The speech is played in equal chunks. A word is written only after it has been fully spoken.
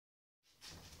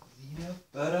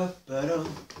Well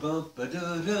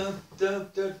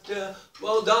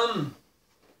done.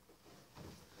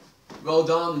 Well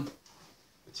done.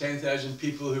 The 10,000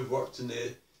 people who worked in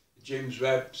the James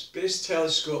Webb Space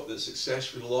Telescope that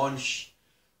successfully launched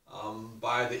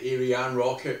by the Ariane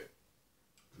rocket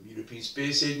from the European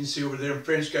Space Agency over there in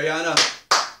French Guyana.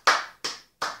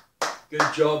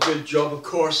 Good job, good job. Of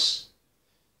course,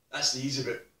 that's the easy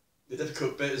bit. The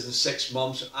difficult bit is in 6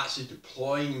 months actually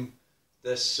deploying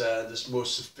this this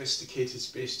most sophisticated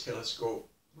space telescope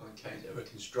mankind ever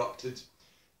constructed.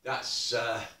 That's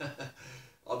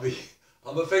I'll be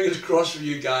fingers crossed for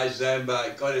you guys then, but I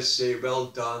gotta say, well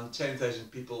done. 10,000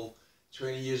 people,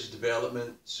 20 years of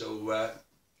development. So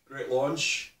great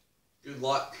launch. Good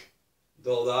luck with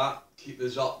all that. Keep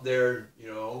us up there, you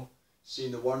know,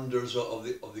 seeing the wonders of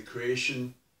the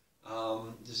creation.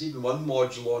 There's even one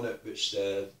module on it which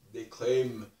they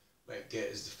claim might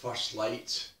get us the first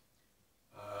light,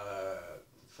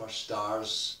 first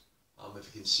stars, if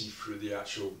you can see through the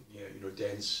actual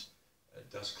dense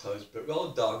dust clouds. But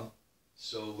well done.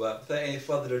 So without any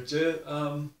further ado,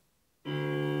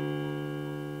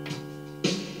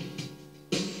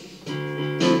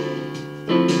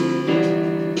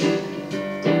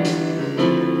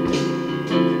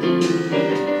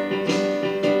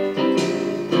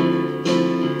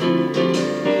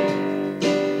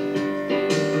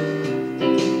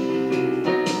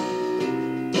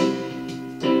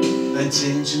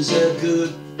 intentions are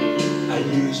good. I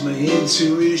use my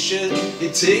intuition.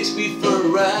 It takes me for a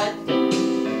ride.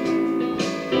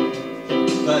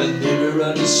 But I never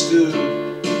understood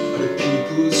other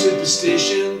people's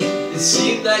superstition. It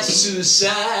seemed like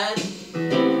suicide.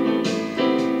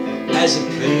 As I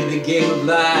play the game of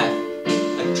life,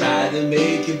 I try to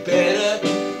make it better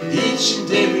each and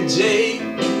every day.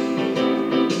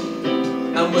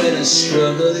 And when I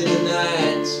struggle in the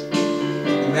night,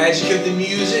 the magic of the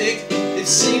music, it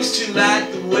seems to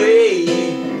light the way.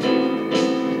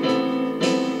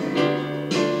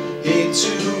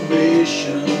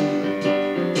 Intuition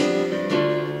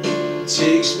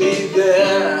takes me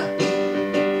there.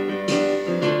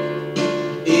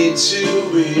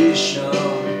 Intuition,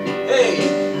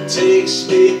 hey, takes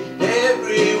me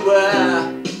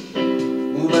everywhere.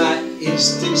 Well, my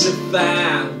instincts are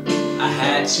fine. I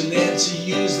had to learn to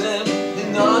use them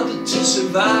in order to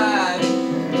survive.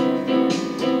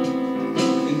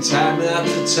 And time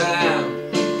after time,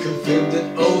 confirmed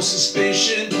that old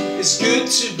suspicion, it's good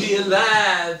to be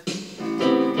alive.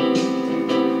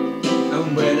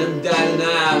 And when I'm down and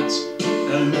out,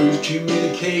 I lose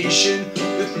communication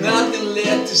with nothing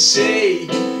left to say.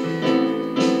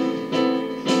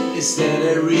 It's then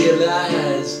I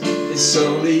realize it's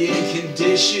only a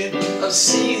condition of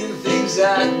seeing things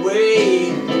that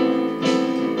way.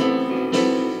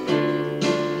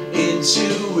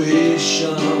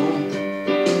 Intuition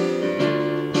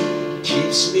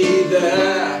keeps me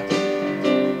there.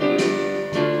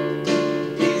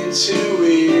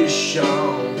 Intuition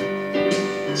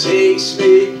takes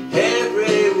me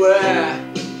everywhere.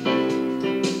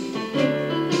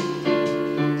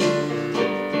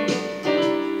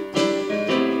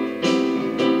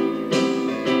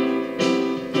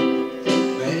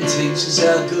 My intentions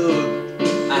are good.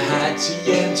 I had to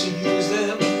learn to use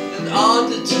them in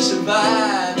order to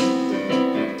survive.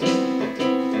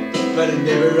 But I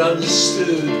never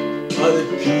understood other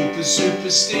people's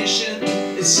superstition.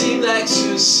 It seemed like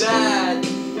suicide.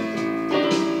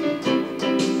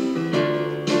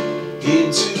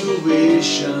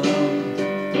 Intuition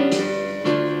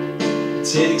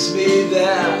takes me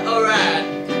there. Alright.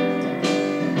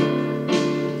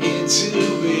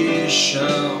 Intuition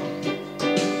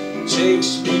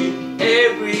takes me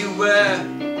everywhere.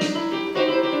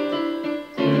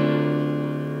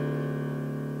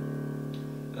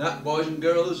 And that, boys and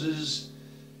girls, is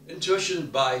Intuition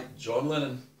by John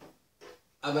Lennon.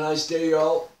 Have a nice day,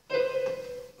 y'all.